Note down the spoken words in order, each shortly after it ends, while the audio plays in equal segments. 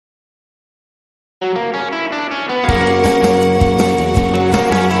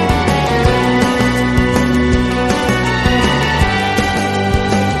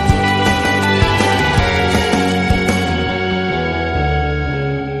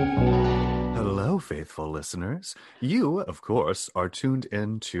faithful listeners. You, of course, are tuned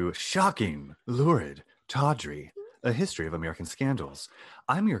in to Shocking, Lurid, Tawdry, A History of American Scandals.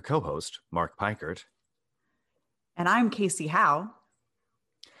 I'm your co-host, Mark Pikert. And I'm Casey Howe.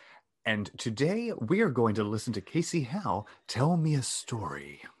 And today we are going to listen to Casey Howe tell me a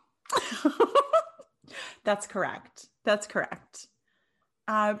story. That's correct. That's correct.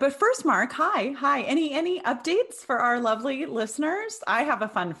 But first, Mark, hi. Any updates for our lovely listeners? I have a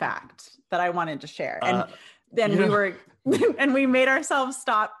fun fact that I wanted to share, and then we made ourselves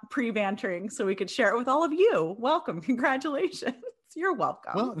stop pre-bantering so we could share it with all of you. Welcome, congratulations. You're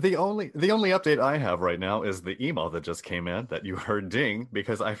welcome. Well, the only update I have right now is the email that just came in that you heard ding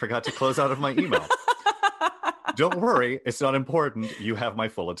because I forgot to close out of my email. Don't worry, it's not important. You have my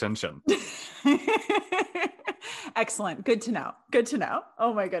full attention. Excellent. Good to know. Good to know.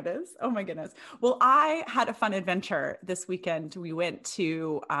 Oh my goodness. Well, I had a fun adventure this weekend. We went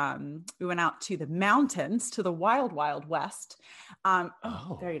out to the mountains, to the wild, wild west. There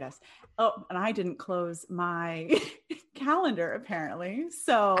it is. Oh, and I didn't close my calendar apparently.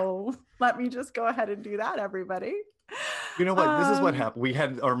 So let me just go ahead and do that, everybody. You know what? This is what happened. We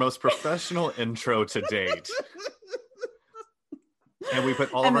had our most professional intro to date. And we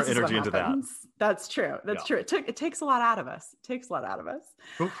put all of our energy into that. That's true. That's true. It takes a lot out of us.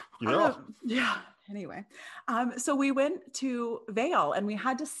 Oof, yeah. Anyway, so we went to Vail and we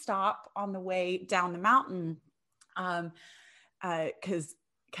had to stop on the way down the mountain because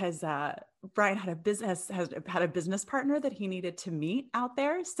Brian had a business partner that he needed to meet out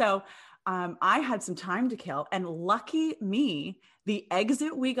there. So I had some time to kill, and lucky me, the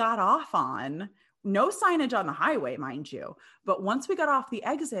exit we got off on, no signage on the highway, mind you. But once we got off the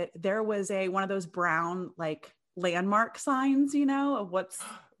exit, there was one of those brown like landmark signs, you know, of what's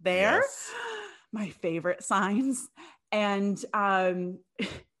there. Yes. My favorite signs. And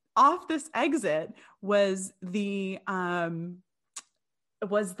off this exit was the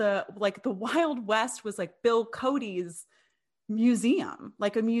Wild West was like Bill Cody's museum,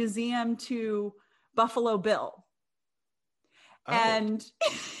 like a museum to Buffalo Bill. Oh. And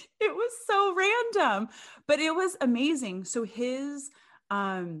it was so random, but it was amazing. So he's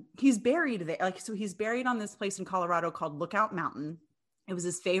buried there. He's buried on this place in Colorado called Lookout Mountain. It was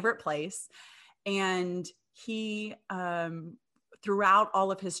his favorite place. And he, throughout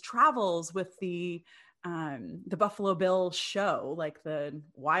all of his travels with the Buffalo Bill show, like the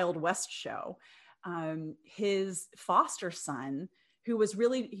Wild West show, his foster son, who was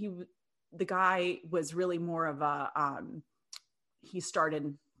really, the guy was really more of a, he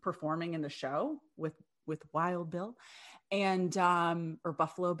started performing in the show with Wild Bill and, or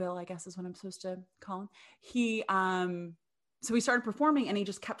Buffalo Bill, I guess is what I'm supposed to call him. So he started performing and he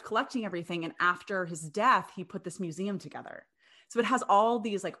just kept collecting everything. And after his death, he put this museum together. So it has all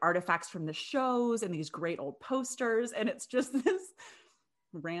these like artifacts from the shows and these great old posters. And it's just this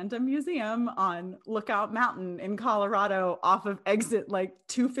random museum on Lookout Mountain in Colorado off of exit like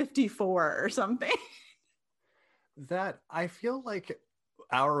 254 or something. That I feel like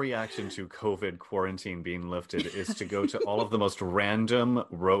our reaction to COVID quarantine being lifted is to go to all of the most random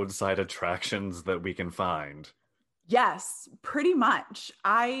roadside attractions that we can find. Yes, pretty much.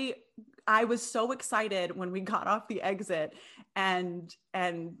 I was so excited when we got off the exit and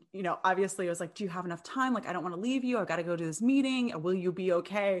you know, obviously I was like, do you have enough time? Like, I don't want to leave you. I've got to go to this meeting. Will you be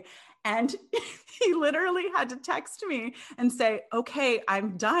okay? And he literally had to text me and say, okay,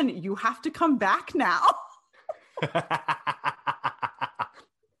 I'm done. You have to come back now.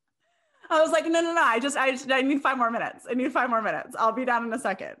 I was like, no. I need 5 more minutes. I'll be down in a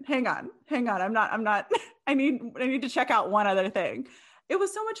second. Hang on. I'm not, I need to check out one other thing. It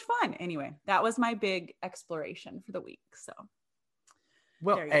was so much fun. Anyway, that was my big exploration for the week. So.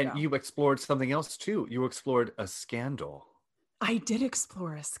 Well, and you explored something else too. You explored a scandal. I did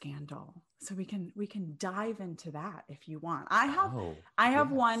explore a scandal. So we can dive into that if you want. I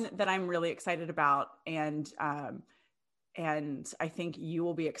have one that I'm really excited about, and I think you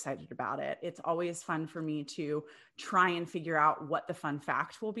will be excited about it. It's always fun for me to try and figure out what the fun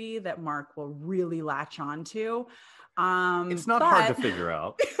fact will be that Mark will really latch on to. It's not hard to figure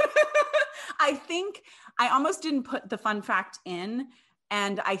out. I think I almost didn't put the fun fact in,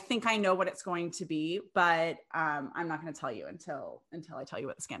 and I think I know what it's going to be, but I'm not going to tell you until I tell you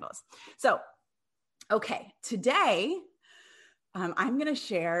what the scandal is. So, okay, today I'm going to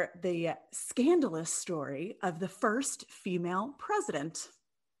share the scandalous story of the first female president.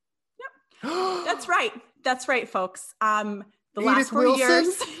 Yep, that's right, folks. The last Edith 4 Wilson?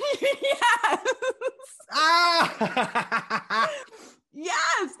 years, yes. Ah!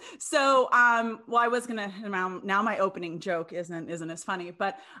 Yes. So, well, I was gonna now my opening joke isn't as funny,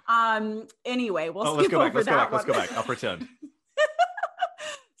 but anyway, we'll skip over that one. Let's go back. I'll pretend.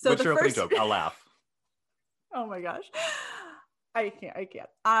 So what's the your first opening joke? I'll laugh. Oh my gosh. I can't.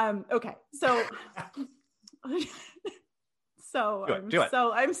 Okay. So I'm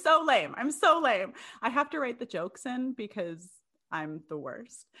so lame. I'm so lame. I have to write the jokes in because I'm the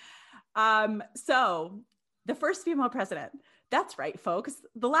worst. So the first female president. That's right, folks.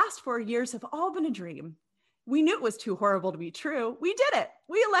 The last 4 years have all been a dream. We knew it was too horrible to be true. We did it.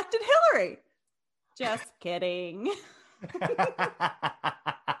 We elected Hillary. Just kidding.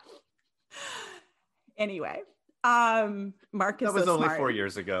 Anyway, Mark is that was so only smart. 4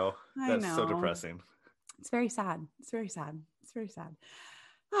 years ago. That's I know. so depressing. It's very sad. It's very sad. It's very sad.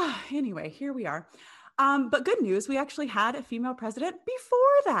 Anyway, here we are. But good news, we actually had a female president before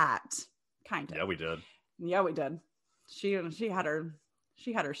that. Kind of. Yeah, we did. Yeah, we did. She had her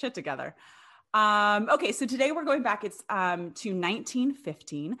shit together. Okay, so today we're going back. It's to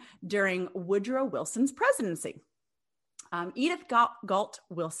 1915 during Woodrow Wilson's presidency. Edith Galt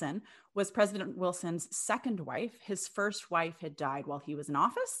Wilson was President Wilson's second wife. His first wife had died while he was in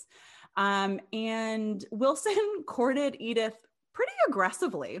office. And Wilson courted Edith pretty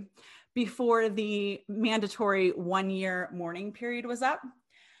aggressively before the mandatory 1-year mourning period was up,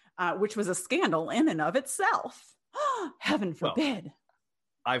 which was a scandal in and of itself. Heaven forbid. Well,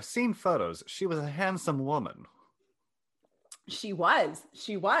 I've seen photos. She was a handsome woman. She was.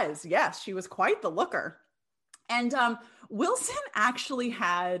 Yes, she was quite the looker. And Wilson actually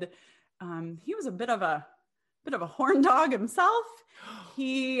had, he was a bit of a horn dog himself.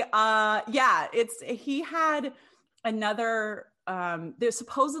 He had another,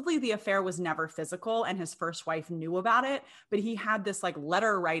 supposedly the affair was never physical and his first wife knew about it, but he had this like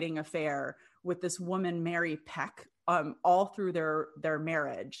letter writing affair with this woman, Mary Peck, all through their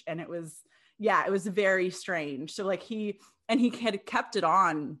marriage. And it was very strange. So like he had kept it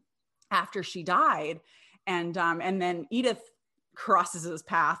on after she died. And then Edith crosses his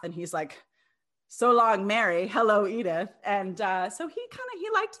path and he's like, so long, Mary. Hello, Edith. And so he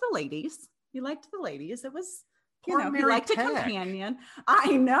liked the ladies. It was, he liked a companion.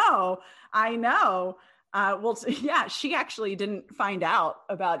 I know. She actually didn't find out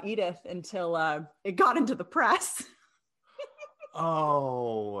about Edith until it got into the press.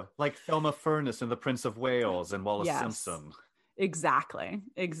 Oh, like Thelma Furness and the Prince of Wales and Wallace Simpson. Exactly.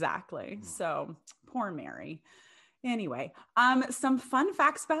 So poor Mary. Anyway, some fun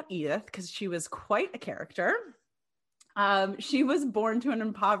facts about Edith, because she was quite a character. She was born to an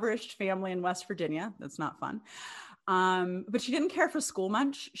impoverished family in West Virginia. That's not fun. But she didn't care for school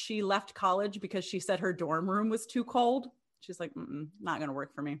much. She left college because she said her dorm room was too cold. She's like, not going to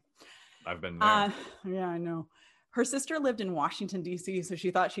work for me. I've been there. Yeah, I know. Her sister lived in Washington, D.C., so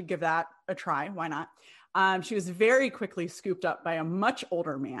she thought she'd give that a try. Why not? She was very quickly scooped up by a much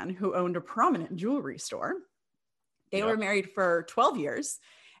older man who owned a prominent jewelry store. They were married for 12 years,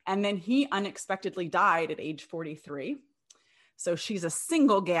 and then he unexpectedly died at age 43. So she's a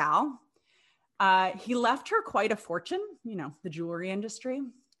single gal. He left her quite a fortune, the jewelry industry.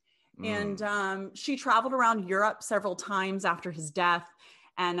 And she traveled around Europe several times after his death.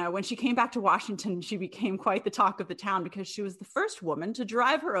 And when she came back to Washington, she became quite the talk of the town because she was the first woman to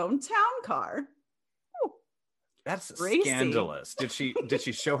drive her own town car. Ooh, that's racy. Scandalous. Did she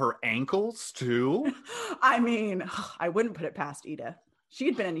show her ankles too? I mean, I wouldn't put it past Edith. She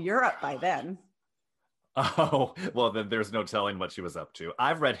had been in Europe by then. Oh, well, then there's no telling what she was up to.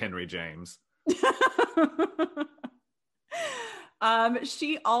 I've read Henry James.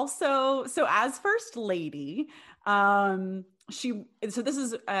 She also, so as first lady, this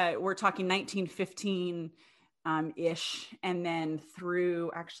is, we're talking 1915 ish, and then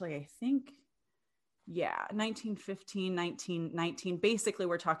through, actually, I think, 1915, 1919. Basically,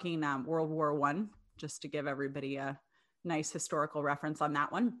 we're talking World War I, just to give everybody a nice historical reference on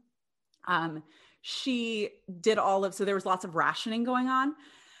that one. She did so there was lots of rationing going on.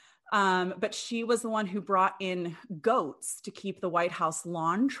 But she was the one who brought in goats to keep the White House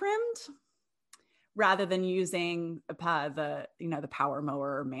lawn trimmed, rather than using the power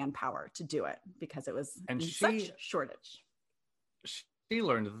mower or manpower to do it, because it was such a shortage. She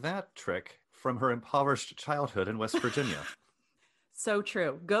learned that trick from her impoverished childhood in West Virginia. So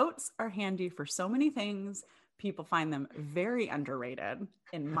true. Goats are handy for so many things. People find them very underrated,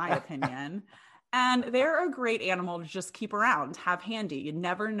 in my opinion. And they're a great animal to just keep around, have handy. You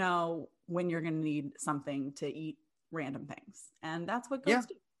never know when you're going to need something to eat random things. And that's what goats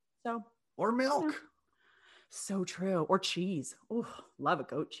do. So, or milk. So true. Or cheese. Oh, love a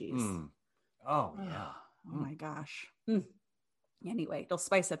goat cheese. Oh, yeah. Oh my gosh. Anyway, it'll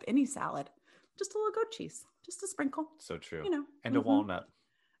spice up any salad. Just a little goat cheese, just a sprinkle. So true. You know. And a walnut.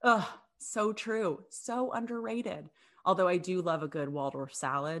 Oh, so true. So underrated. Although I do love a good Waldorf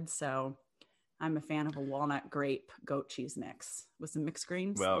salad. So I'm a fan of a walnut grape goat cheese mix with some mixed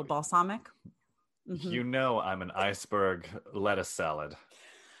greens, a little balsamic. You know I'm an iceberg lettuce salad.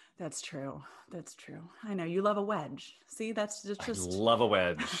 That's true. That's true. I know you love a wedge. See, that's just I love a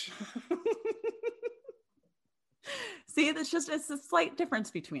wedge. See, it's a slight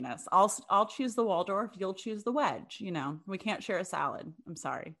difference between us. I'll choose the Waldorf. You'll choose the wedge. You know, we can't share a salad. I'm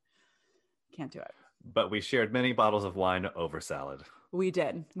sorry. Can't do it. But we shared many bottles of wine over salad. We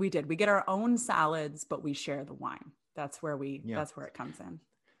did. We get our own salads, but we share the wine. That's where that's where it comes in.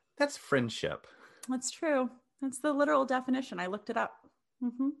 That's friendship. That's true. That's the literal definition. I looked it up.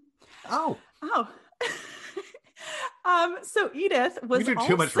 Mm-hmm. Oh. So Edith was. We do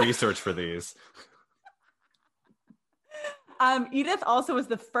too much research for these. Edith also was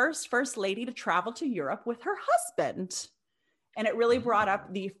the first lady to travel to Europe with her husband. And it really brought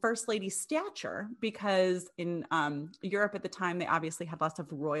up the first lady's stature because in Europe at the time, they obviously had lots of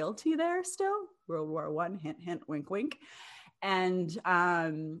royalty there still. World War I, hint, hint, wink, wink. And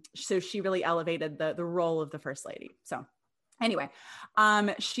so she really elevated the role of the first lady. So anyway,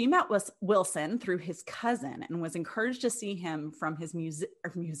 she met with Wilson through his cousin and was encouraged to see him from his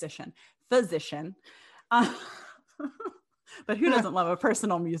physician. But who doesn't love a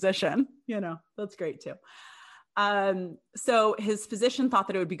personal musician? You know, that's great too. So his physician thought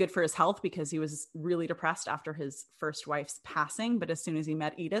that it would be good for his health because he was really depressed after his first wife's passing. But as soon as he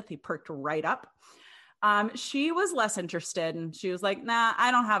met Edith, he perked right up. She was less interested and she was like, nah, I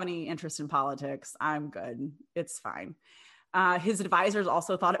don't have any interest in politics. I'm good. It's fine. His advisors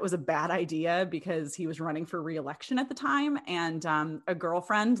also thought it was a bad idea because he was running for re-election at the time. And a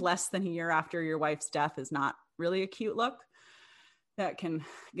girlfriend less than a year after your wife's death is not really a cute look. That can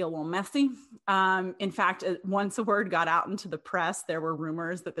get a little messy. In fact, once the word got out into the press, there were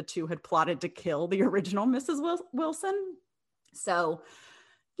rumors that the two had plotted to kill the original Mrs. Wilson. So,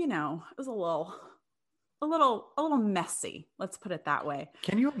 you know, it was a little messy. Let's put it that way.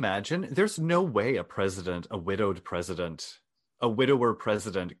 Can you imagine? There's no way a widower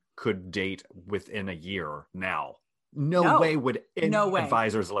president could date within a year now. No way would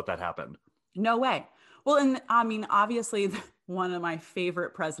advisors let that happen. No way. Well, and I mean, obviously, one of my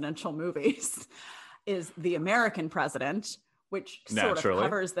favorite presidential movies is The American President, which sort of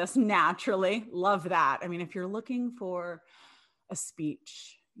covers this naturally. Love that. I mean, if you're looking for a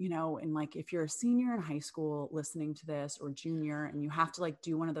speech, you know, and like if you're a senior in high school listening to this or junior and you have to like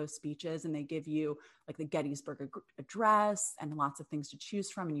do one of those speeches and they give you like the Gettysburg Address and lots of things to choose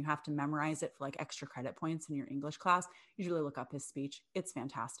from and you have to memorize it for like extra credit points in your English class, usually look up his speech. It's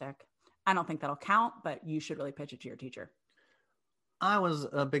fantastic. I don't think that'll count, but you should really pitch it to your teacher. I was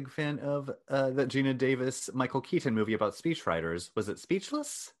a big fan of the Gina Davis, Michael Keaton movie about speechwriters. Was it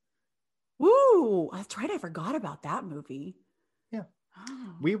Speechless? Ooh, that's right. I forgot about that movie. Yeah.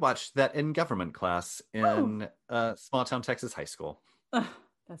 Oh. We watched that in government class in small town Texas high school.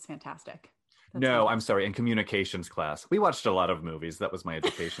 That's fantastic. I'm sorry, in communications class. We watched a lot of movies. That was my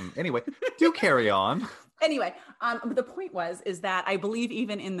education. Anyway, do carry on. Anyway, the point is that I believe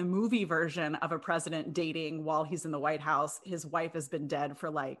even in the movie version of a president dating while he's in the White House, his wife has been dead for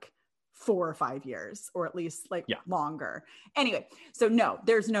like 4 or 5 years, or at least longer. Anyway, so no,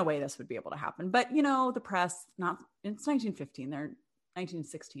 there's no way this would be able to happen. But you know, the press, it's 1915. They're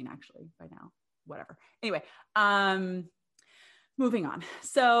 1916 actually by now. Whatever. Anyway, moving on.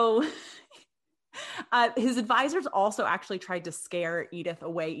 So. His advisors also actually tried to scare Edith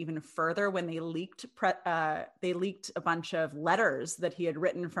away even further when they leaked a bunch of letters that he had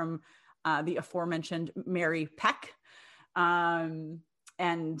written from the aforementioned Mary Peck, and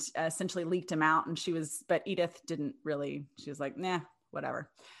essentially leaked him out. And but Edith didn't really. She was like, nah, whatever.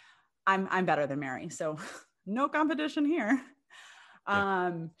 I'm better than Mary, so no competition here.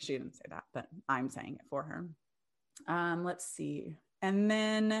 She didn't say that, but I'm saying it for her. Let's see, and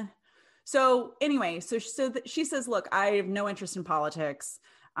then. So anyway, she says, look, I have no interest in politics,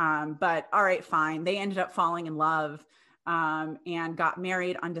 but all right, fine. They ended up falling in love and got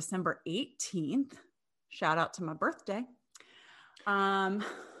married on December 18th. Shout out to my birthday.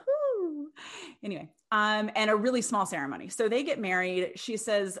 Anyway, and a really small ceremony. So they get married. She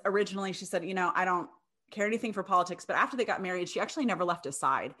said, you know, I don't care anything for politics, but after they got married, she actually never left his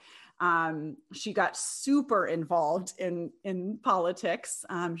side. She got super involved in politics.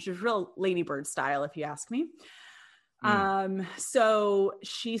 She was real Lady Bird style, if you ask me. So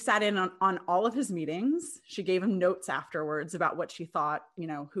she sat in on all of his meetings. She gave him notes afterwards about what she thought, you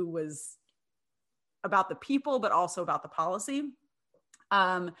know, who was about the people, but also about the policy.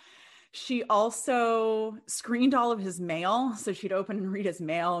 She also screened all of his mail. So she'd open and read his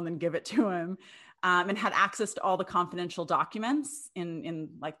mail and then give it to him, and had access to all the confidential documents in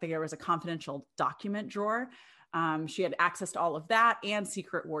like there was a confidential document drawer. She had access to all of that and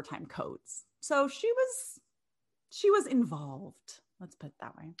secret wartime codes. So she was involved. Let's put it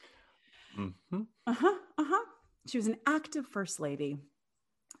that way. Mm-hmm. She was an active first lady.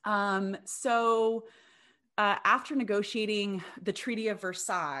 After negotiating the Treaty of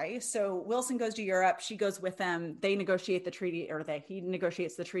Versailles, so Wilson goes to Europe, she goes with him. They negotiate the treaty, he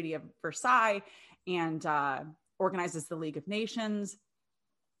negotiates the Treaty of Versailles and organizes the League of Nations.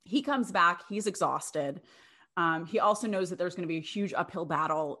 He comes back, he's exhausted. He also knows that there's going to be a huge uphill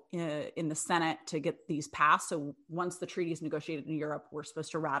battle in the Senate to get these passed. So once the treaty is negotiated in Europe, we're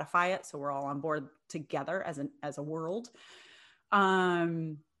supposed to ratify it. So we're all on board together as a world.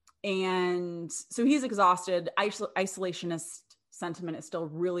 And so he's exhausted. Isolationist sentiment is still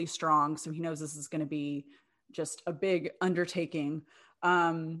really strong. So he knows this is going to be just a big undertaking.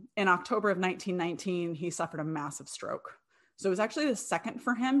 In October of 1919, he suffered a massive stroke. So it was actually the second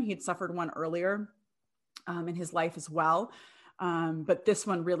for him. He'd suffered one earlier in his life as well. But this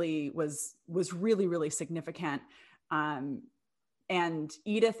one really was really, really significant. And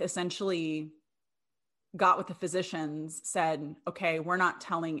Edith essentially got with the physicians, said, okay, we're not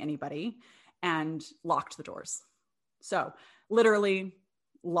telling anybody, and locked the doors. So literally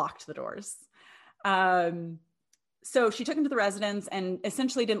locked the doors. So she took him to the residence and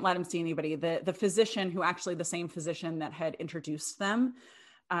essentially didn't let him see anybody. The physician, who actually the same physician that had introduced them,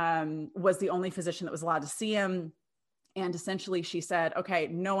 was the only physician that was allowed to see him. And essentially she said, okay,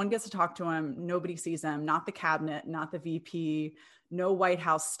 no one gets to talk to him. Nobody sees him, not the cabinet, not the VP, no White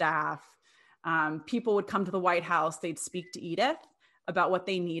House staff. People would come to the White House. They'd speak to Edith about what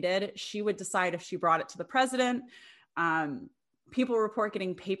they needed. She would decide if she brought it to the president. People report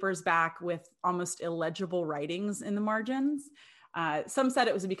getting papers back with almost illegible writings in the margins. Some said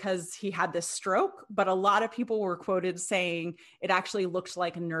it was because he had this stroke, but a lot of people were quoted saying it actually looked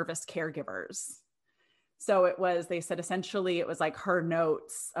like nervous caregivers. So they said essentially it was like her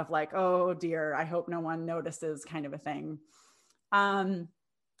notes of like, oh dear, I hope no one notices, kind of a thing.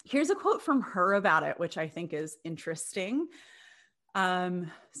 Here's a quote from her about it, which I think is interesting.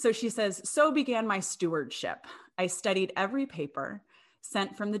 So she says, so began my stewardship. I studied every paper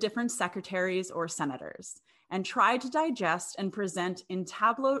sent from the different secretaries or senators and tried to digest and present in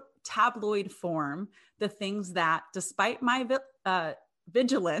tabloid form the things that, despite my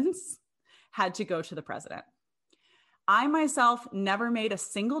vigilance, had to go to the president. I myself never made a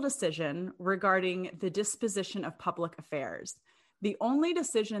single decision regarding the disposition of public affairs. The only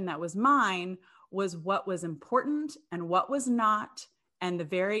decision that was mine was what was important and what was not, and the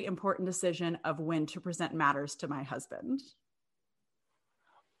very important decision of when to present matters to my husband.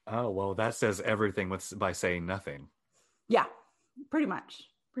 Oh, well, that says everything by saying nothing. Yeah, pretty much.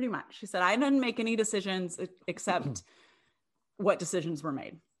 Pretty much. She said, I didn't make any decisions except what decisions were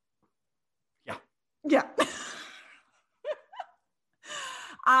made. Yeah. Yeah.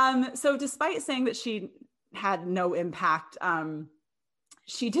 So despite saying that she had no impact,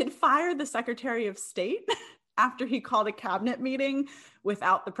 she did fire the Secretary of State after he called a cabinet meeting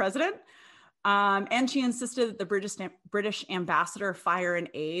without the president. And she insisted that the British ambassador fire an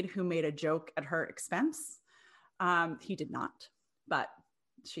aide who made a joke at her expense. He did not, but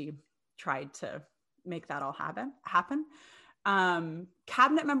she tried to make that all happen.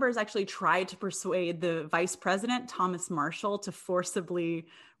 Cabinet members actually tried to persuade the vice president, Thomas Marshall, to forcibly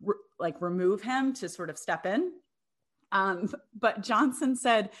remove him, to sort of step in. But Johnson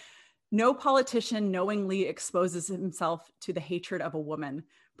said, no politician knowingly exposes himself to the hatred of a woman,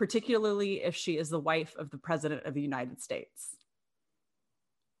 particularly if she is the wife of the president of the United States.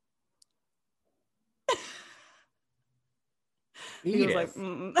 He was like,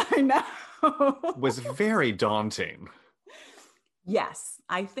 I know. Was very daunting. Yes,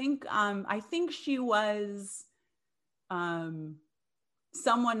 I think she was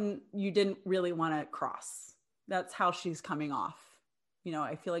someone you didn't really want to cross. That's how she's coming off. You know,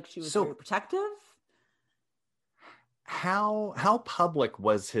 I feel like she was very protective. How public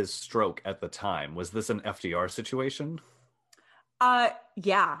was his stroke at the time? Was this an FDR situation?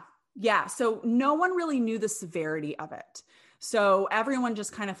 Yeah. So no one really knew the severity of it. So everyone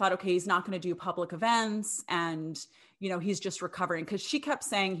just kind of thought, okay, he's not going to do public events, and you know, he's just recovering, because she kept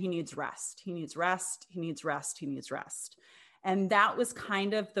saying he needs rest. He needs rest. He needs rest. He needs rest. And that was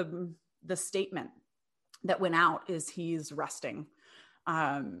kind of the statement that went out, is he's resting.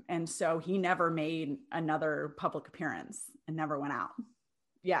 And so he never made another public appearance and never went out.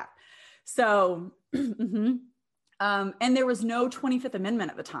 Yeah. So And there was no 25th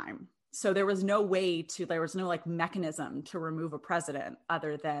Amendment at the time. So there was no like mechanism to remove a president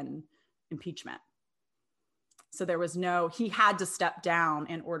other than impeachment. So he had to step down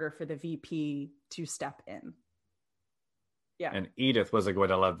in order for the VP to step in. Yeah. And Edith wasn't going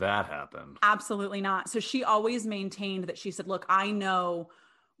to let that happen. Absolutely not. So she always maintained that she said, look, I know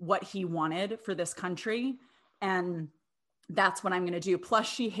what he wanted for this country, and that's what I'm going to do. Plus,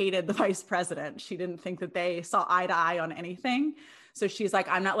 she hated the vice president. She didn't think that they saw eye to eye on anything. So she's like,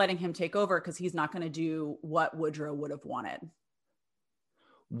 I'm not letting him take over because he's not going to do what Woodrow would have wanted.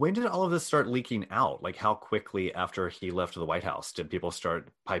 When did all of this start leaking out? Like, how quickly after he left the White House did people start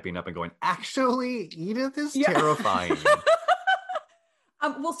piping up and going, actually, Edith is terrifying?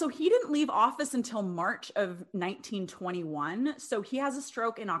 Well, so he didn't leave office until March of 1921. So he has a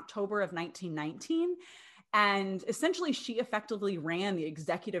stroke in October of 1919. And essentially, she effectively ran the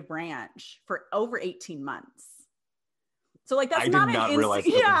executive branch for over 18 months. So like, that's not an I did not realize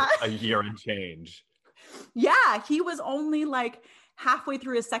that was a year and change. Yeah, he was only like halfway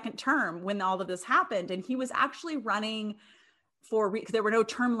through his second term when all of this happened. And he was actually running there were no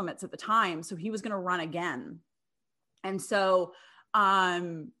term limits at the time. So he was going to run again. And so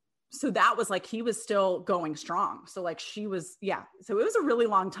that was like, he was still going strong. So like so it was a really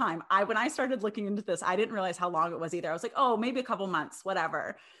long time. When I started looking into this, I didn't realize how long it was either. I was like, oh, maybe a couple months,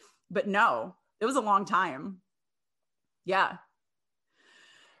 whatever. But no, it was a long time. Yeah.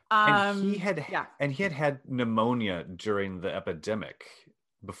 And he had pneumonia during the epidemic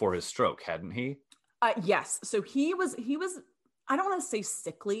before his stroke, hadn't he? Yes. So he was, I don't want to say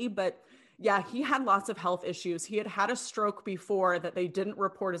sickly, but yeah, he had lots of health issues. He had had a stroke before that they didn't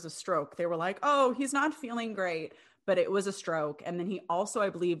report as a stroke. They were like, oh, he's not feeling great, but it was a stroke. And then he also, I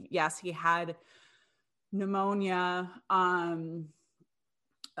believe, yes, he had pneumonia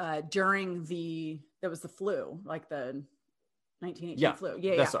during there was the flu, like the 1918 flu.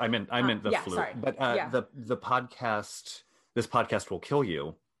 Yeah, that's what I meant the flu. Sorry. But the podcast, this podcast will kill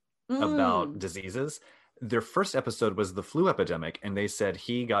you about diseases. Their first episode was the flu epidemic, and they said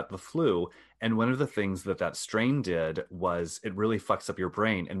he got the flu. And one of the things that strain did was it really fucks up your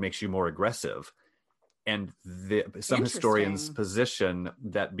brain and makes you more aggressive. And some historians position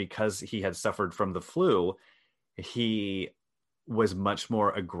that because he had suffered from the flu, he was much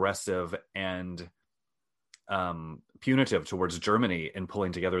more aggressive and punitive towards Germany in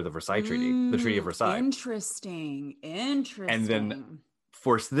pulling together the Versailles Treaty, the Treaty of Versailles. Interesting. And then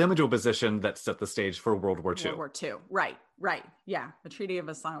forced them into a position that set the stage for World War II. World War II. Right. Yeah. The Treaty of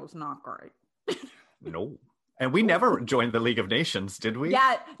Versailles was not great. No. And we never joined the League of Nations, did we?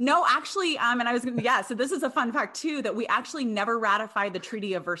 Yeah. No, actually, and I was going to, so this is a fun fact too, that we actually never ratified the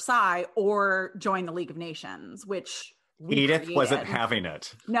Treaty of Versailles or joined the League of Nations, which Edith wasn't having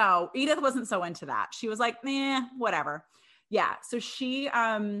it. No, Edith wasn't so into that. She was like, whatever. Yeah. So she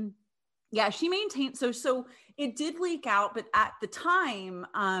maintained, so it did leak out, but at the time,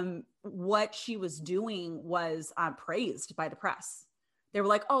 what she was doing was praised by the press. They were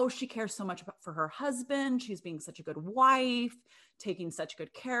like, oh, she cares so much for her husband. She's being such a good wife, taking such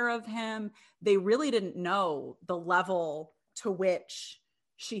good care of him. They really didn't know the level to which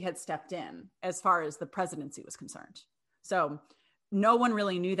she had stepped in as far as the presidency was concerned. So no one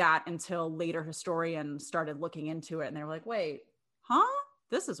really knew that until later historians started looking into it. And they were like, wait, huh?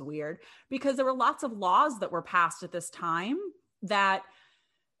 This is weird, because there were lots of laws that were passed at this time that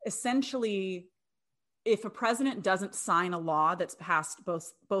essentially, if a president doesn't sign a law that's passed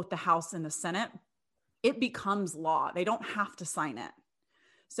both the House and the Senate, it becomes law. They don't have to sign it.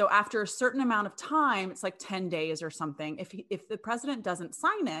 So after a certain amount of time, it's like 10 days or something. If the president doesn't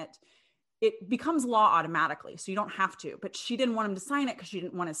sign it, it becomes law automatically. So you don't have to. But she didn't want him to sign it because she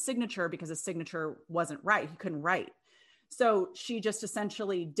didn't want his signature, because his signature wasn't right. He couldn't write. So she just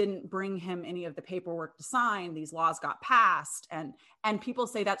essentially didn't bring him any of the paperwork to sign. These laws got passed. And people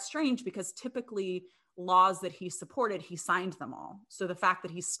say that's strange because typically laws that he supported, he signed them all. So the fact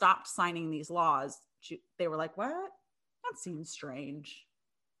that he stopped signing these laws, they were like, what? That seems strange.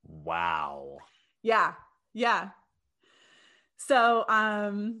 Wow. Yeah. So,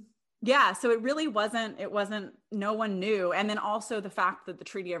 so it really wasn't, no one knew. And then also the fact that the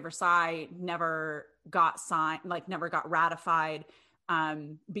Treaty of Versailles never got signed, never got ratified,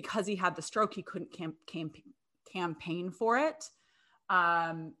 because he had the stroke, he couldn't campaign for it.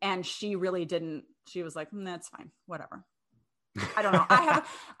 And she really didn't, she was like, that's fine, whatever. I don't know.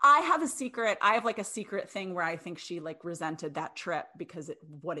 I have a secret thing where I think she resented that trip because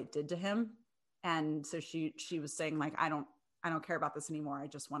what it did to him. And so she was saying I don't care about this anymore. I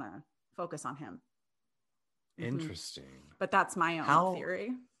just want to focus on him. Interesting. But that's my own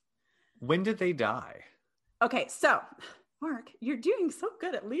theory. When did they die? Okay, so Mark, you're doing so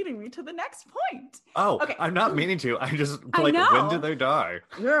good at leading me to the next point. Oh, Okay. I'm not meaning to. I just I like, when did know. they die?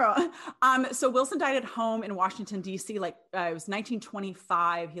 Yeah. So Wilson died at home in Washington, D.C. It was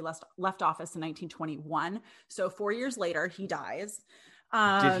 1925. He left office in 1921. So 4 years later, he dies.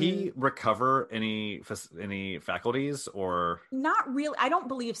 Did he recover any faculties or? Not really. I don't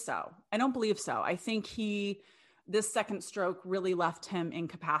believe so. I think this second stroke really left him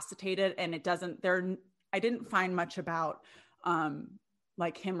incapacitated, and I didn't find much about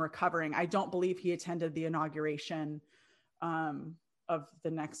like him recovering. I don't believe he attended the inauguration of the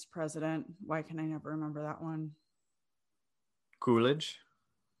next president. Why can I never remember that one? Coolidge?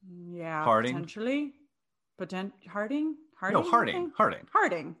 Yeah, Harding? potentially. Harding? No, Harding.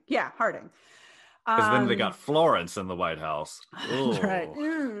 Harding. Yeah, Harding. Because then they got Florence in the White House. That's right.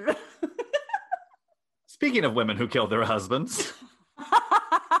 Speaking of women who killed their husbands.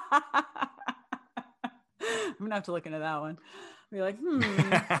 I'm going to have to look into that one. Be like,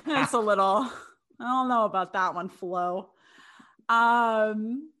 that's a little, I don't know about that one, Flo.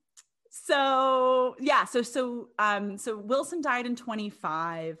 So Wilson died in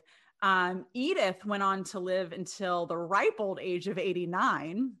 25. Edith went on to live until the ripe old age of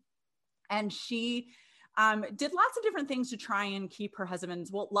 89. And she did lots of different things to try and keep her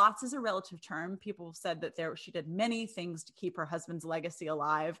husband's, well, lots is a relative term. People said that she did many things to keep her husband's legacy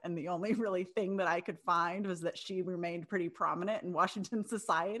alive. And the only really thing that I could find was that she remained pretty prominent in Washington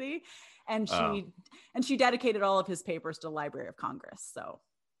society. And she dedicated all of his papers to the Library of Congress. So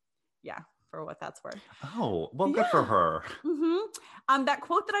yeah, for what that's worth. Oh, well, good for her. Mm-hmm. That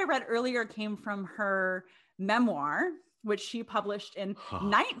quote that I read earlier came from her memoir, which she published in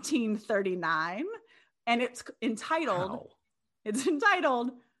 1939. And it's entitled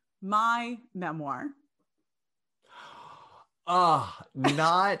My Memoir.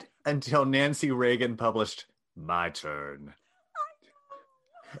 Not until Nancy Reagan published My Turn.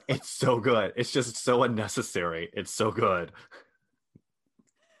 It's so good. It's just so unnecessary. It's so good.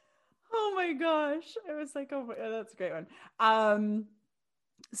 Oh my gosh. I was like, oh, that's a great one.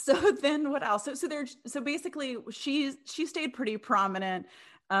 So then what else? So basically she stayed pretty prominent.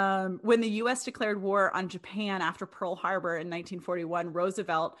 When the U.S. declared war on Japan after Pearl Harbor in 1941,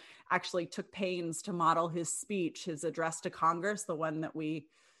 Roosevelt actually took pains to model his speech, his address to Congress, the one that we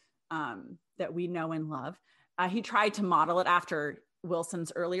know and love. He tried to model it after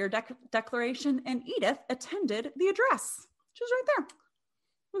Wilson's earlier declaration, and Edith attended the address. She was right there.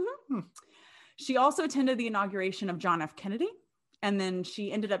 Mm-hmm. She also attended the inauguration of John F. Kennedy, and then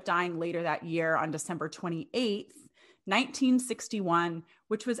she ended up dying later that year on December 28th. 1961,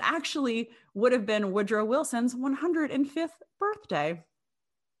 which would have been Woodrow Wilson's 105th birthday.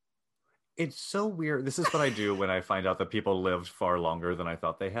 It's so weird. This is what I do when I find out that people lived far longer than I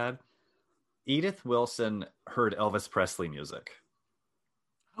thought they had. Edith Wilson heard Elvis Presley music.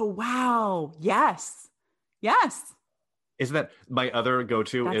 Oh, wow. Yes. Isn't that my other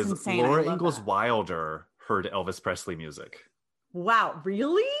go-to? That's is insane. Laura Ingalls Wilder heard Elvis Presley music. Wow.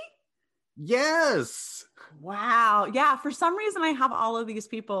 Really? Yes. Wow. Yeah. For some reason, I have all of these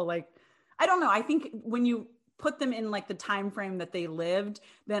people, like, I don't know. I think when you put them in like the time frame that they lived,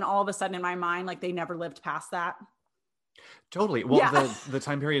 then all of a sudden in my mind, like they never lived past that. Totally. Well, yeah. the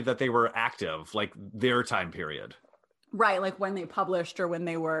time period that they were active, like their time period. Right. Like when they published or when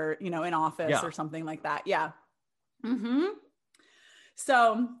they were, in office or something like that. Yeah. Mm-hmm.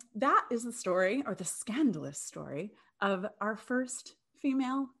 So that is the story, or the scandalous story, of our first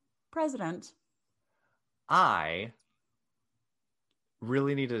female president. I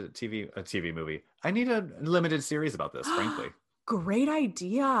really need a TV movie. I need a limited series about this, frankly. Great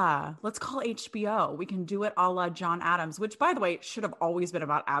idea. Let's call HBO. We can do it a la John Adams, which, by the way, should have always been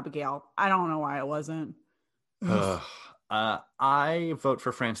about Abigail. I don't know why it wasn't. I vote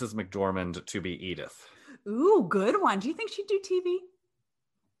for Frances McDormand to be Edith. Ooh, good one. Do you think she'd do TV?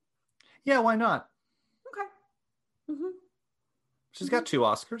 Yeah, why not? Okay. Mm-hmm. She's got 2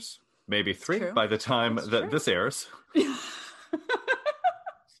 Oscars, maybe 3 by the time this airs.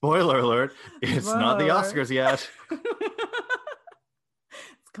 Spoiler alert, it's not the Oscars yet.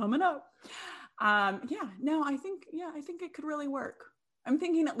 It's coming up. I think it could really work. I'm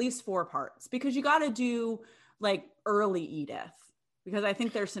thinking at least 4 parts, because you got to do like early Edith, because I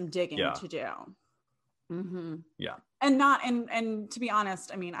think there's some digging to do. Mm-hmm. Yeah. And to be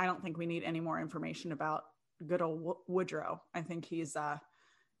honest, I mean, I don't think we need any more information about good old Woodrow. I think he's not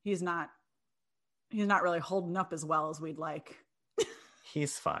really holding up as well as we'd like.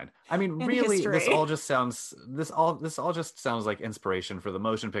 He's fine. I mean, really, history. this all just sounds like inspiration for the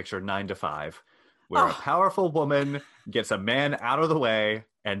motion picture 9 to 5, where a powerful woman gets a man out of the way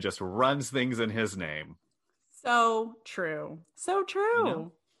and just runs things in his name. So true. So true. You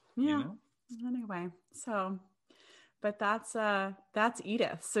know? Yeah. You know? Anyway, so but that's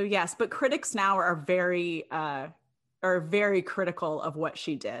Edith. So yes, but critics now are very critical of what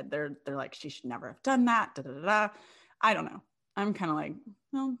she did. They're like, she should never have done that. Da, da, da, da. I don't know. I'm kind of like,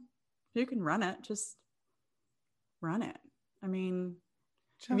 well, you can run it. Just run it. I mean,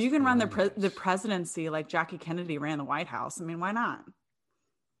 if you can run the presidency like Jackie Kennedy ran the White House, I mean, why not?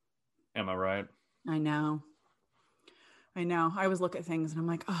 Am I right? I know. I always look at things and I'm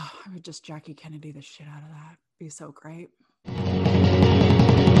like, oh, I would just Jackie Kennedy the shit out of that. Be so great.